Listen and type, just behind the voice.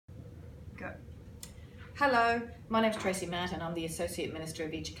Hello, my name's Tracey Martin. I'm the Associate Minister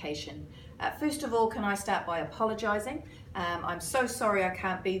of Education. First of all, can I start by apologising? I'm so sorry I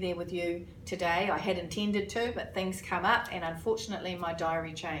can't be there with you today. I had intended to, but things come up and unfortunately my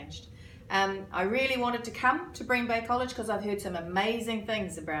diary changed. I really wanted to come to Bream Bay College because I've heard some amazing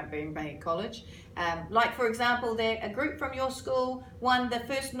things about Bream Bay College. Like for example, that a group from your school won the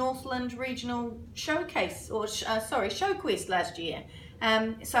first Northland Regional Showcase, or Show Quest last year.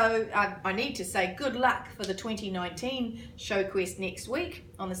 So I need to say good luck for the 2019 Show Quest next week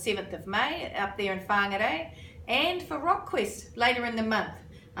on the 7th of May up there in Whangarei, and for Rock Quest later in the month.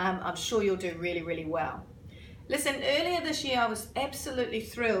 I'm sure you'll do really, really well. Listen, earlier this year I was absolutely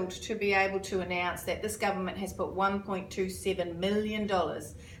thrilled to be able to announce that this government has put $1.27 million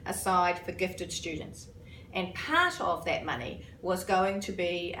aside for gifted students. And part of that money was going to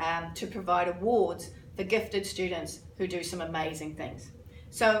be to provide awards for gifted students who do some amazing things.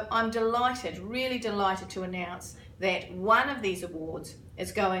 So I'm delighted, really delighted to announce that one of these awards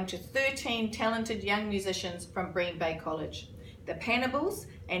is going to 13 talented young musicians from Bream Bay College, the Panimals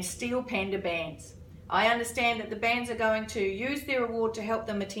and Steel Panda bands. I understand that the bands are going to use their award to help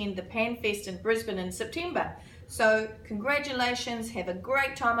them attend the PANZfest in Brisbane in September. So congratulations, have a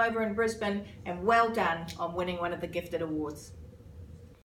great time over in Brisbane, and well done on winning one of the gifted awards.